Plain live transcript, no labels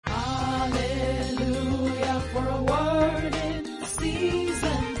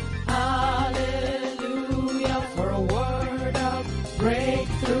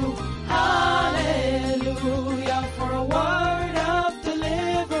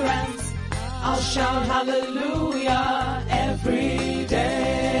shout hallelujah every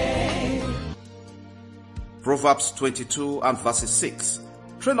day. Proverbs 22 and verses 6.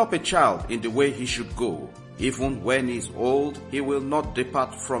 Train up a child in the way he should go. Even when he is old, he will not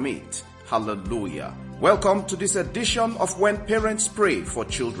depart from it. Hallelujah. Welcome to this edition of When Parents Pray for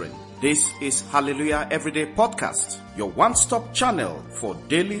Children. This is Hallelujah Everyday Podcast, your one-stop channel for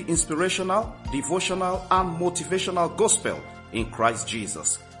daily inspirational, devotional, and motivational gospel in Christ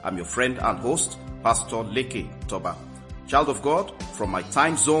Jesus. I'm your friend and host, Pastor Leke Toba. Child of God, from my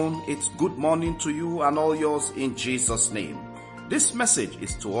time zone, it's good morning to you and all yours in Jesus' name. This message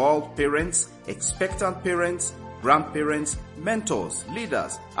is to all parents, expectant parents, grandparents, mentors,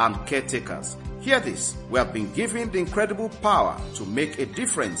 leaders, and caretakers. Hear this, we have been given the incredible power to make a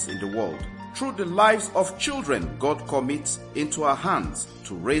difference in the world through the lives of children God commits into our hands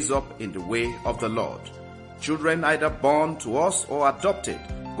to raise up in the way of the Lord. Children either born to us or adopted,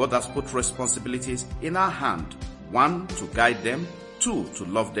 God has put responsibilities in our hand. 1, to guide them. 2, to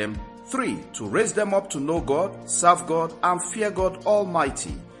love them. 3, to raise them up to know God, serve God, and fear God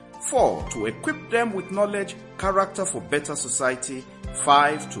Almighty. 4, to equip them with knowledge, character for better society.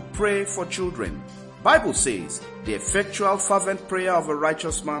 5, to pray for children. Bible says, the effectual fervent prayer of a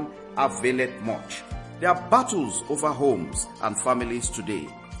righteous man availeth much. There are battles over homes and families today,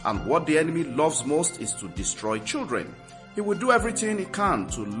 and what the enemy loves most is to destroy children. He will do everything he can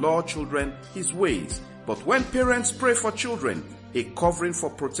to lure children his ways, but when parents pray for children, a covering for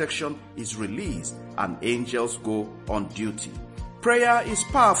protection is released and angels go on duty. Prayer is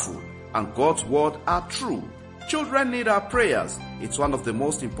powerful and God's word are true. Children need our prayers. It's one of the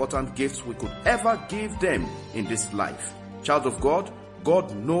most important gifts we could ever give them in this life. Child of God,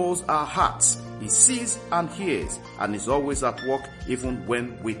 God knows our hearts. He sees and hears and is always at work even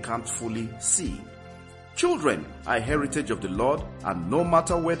when we can't fully see. Children are a heritage of the Lord, and no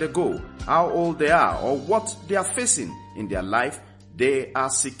matter where they go, how old they are, or what they are facing in their life, they are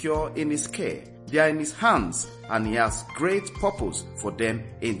secure in His care. They are in His hands, and He has great purpose for them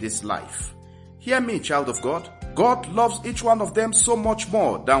in this life. Hear me, child of God. God loves each one of them so much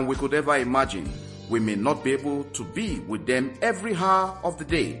more than we could ever imagine. We may not be able to be with them every hour of the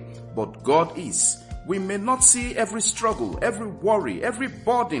day, but God is. We may not see every struggle, every worry, every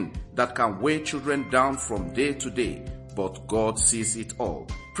burden that can weigh children down from day to day, but God sees it all.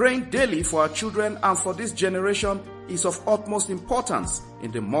 Praying daily for our children and for this generation is of utmost importance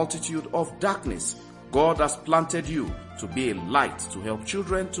in the multitude of darkness. God has planted you to be a light to help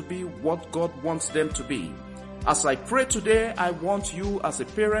children to be what God wants them to be. As I pray today, I want you as a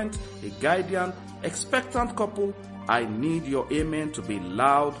parent, a guardian, expectant couple, I need your amen to be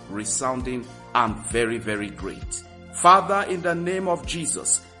loud, resounding, and very, very great. Father, in the name of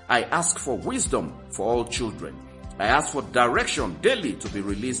Jesus, I ask for wisdom for all children. I ask for direction daily to be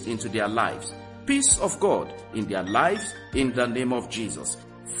released into their lives. Peace of God in their lives in the name of Jesus.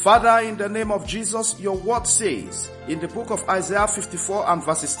 Father, in the name of Jesus, your word says in the book of Isaiah 54 and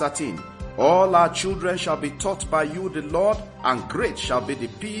verses 13, all our children shall be taught by you, the Lord, and great shall be the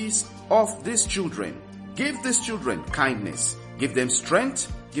peace of these children. Give these children kindness. Give them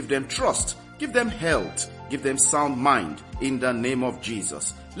strength. Give them trust. Give them health. Give them sound mind in the name of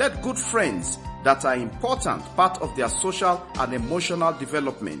Jesus. Let good friends that are important part of their social and emotional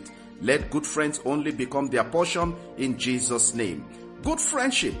development. Let good friends only become their portion in Jesus' name. Good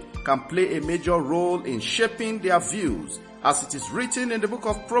friendship can play a major role in shaping their views, as it is written in the book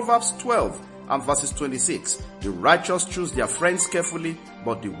of Proverbs 12 and verses 26. The righteous choose their friends carefully,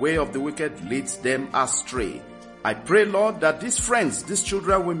 but the way of the wicked leads them astray. I pray, Lord, that these friends, these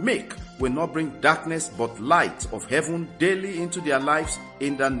children will make, will not bring darkness but light of heaven daily into their lives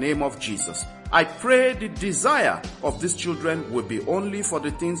in the name of Jesus. I pray the desire of these children will be only for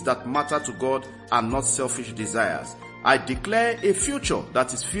the things that matter to God and not selfish desires. I declare a future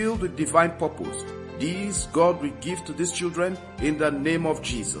that is filled with divine purpose. These God will give to these children in the name of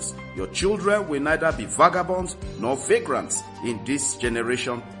Jesus. Your children will neither be vagabonds nor vagrants in this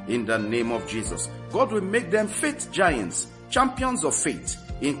generation in the name of Jesus. God will make them faith giants, champions of faith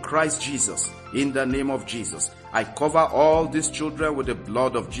in Christ Jesus in the name of Jesus. I cover all these children with the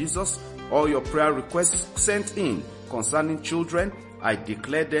blood of Jesus. All your prayer requests sent in concerning children, I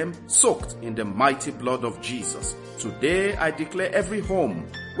declare them soaked in the mighty blood of Jesus. Today I declare every home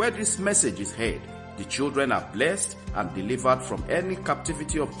where this message is heard, the children are blessed and delivered from any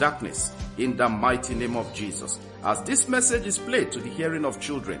captivity of darkness in the mighty name of Jesus. As this message is played to the hearing of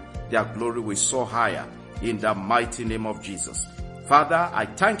children, their glory will soar higher in the mighty name of Jesus. Father, I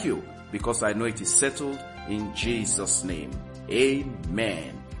thank you because I know it is settled in Jesus' name.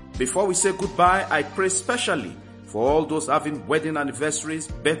 Amen. Before we say goodbye, I pray specially For all those having wedding anniversaries,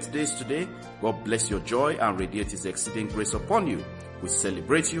 birthdays today, God bless your joy and radiate His exceeding grace upon you. We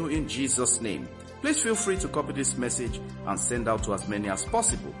celebrate you in Jesus' name. Please feel free to copy this message and send out to as many as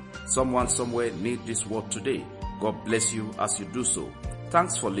possible. Someone somewhere needs this word today. God bless you as you do so.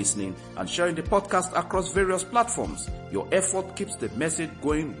 Thanks for listening and sharing the podcast across various platforms. Your effort keeps the message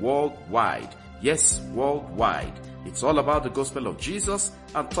going worldwide. Yes, worldwide. It's all about the gospel of Jesus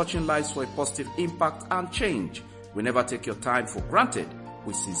and touching lives for a positive impact and change. We never take your time for granted.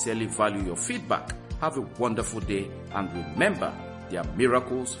 We sincerely value your feedback. Have a wonderful day, and remember, there are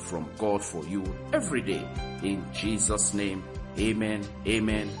miracles from God for you every day. In Jesus' name, amen,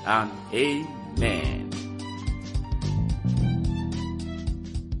 amen, and amen.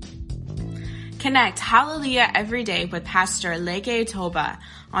 Connect Hallelujah every day with Pastor Lege Toba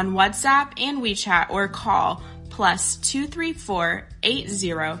on WhatsApp and WeChat, or call +234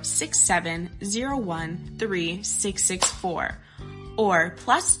 8067013664 or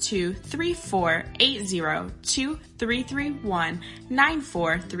 +234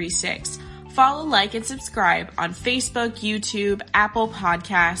 8023319436. Follow, like, and subscribe on Facebook, YouTube, Apple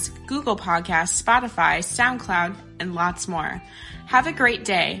Podcasts, Google Podcasts, Spotify, SoundCloud, and lots more. Have a great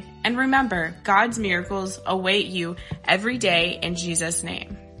day, and remember, God's miracles await you every day in Jesus'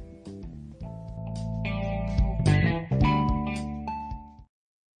 name.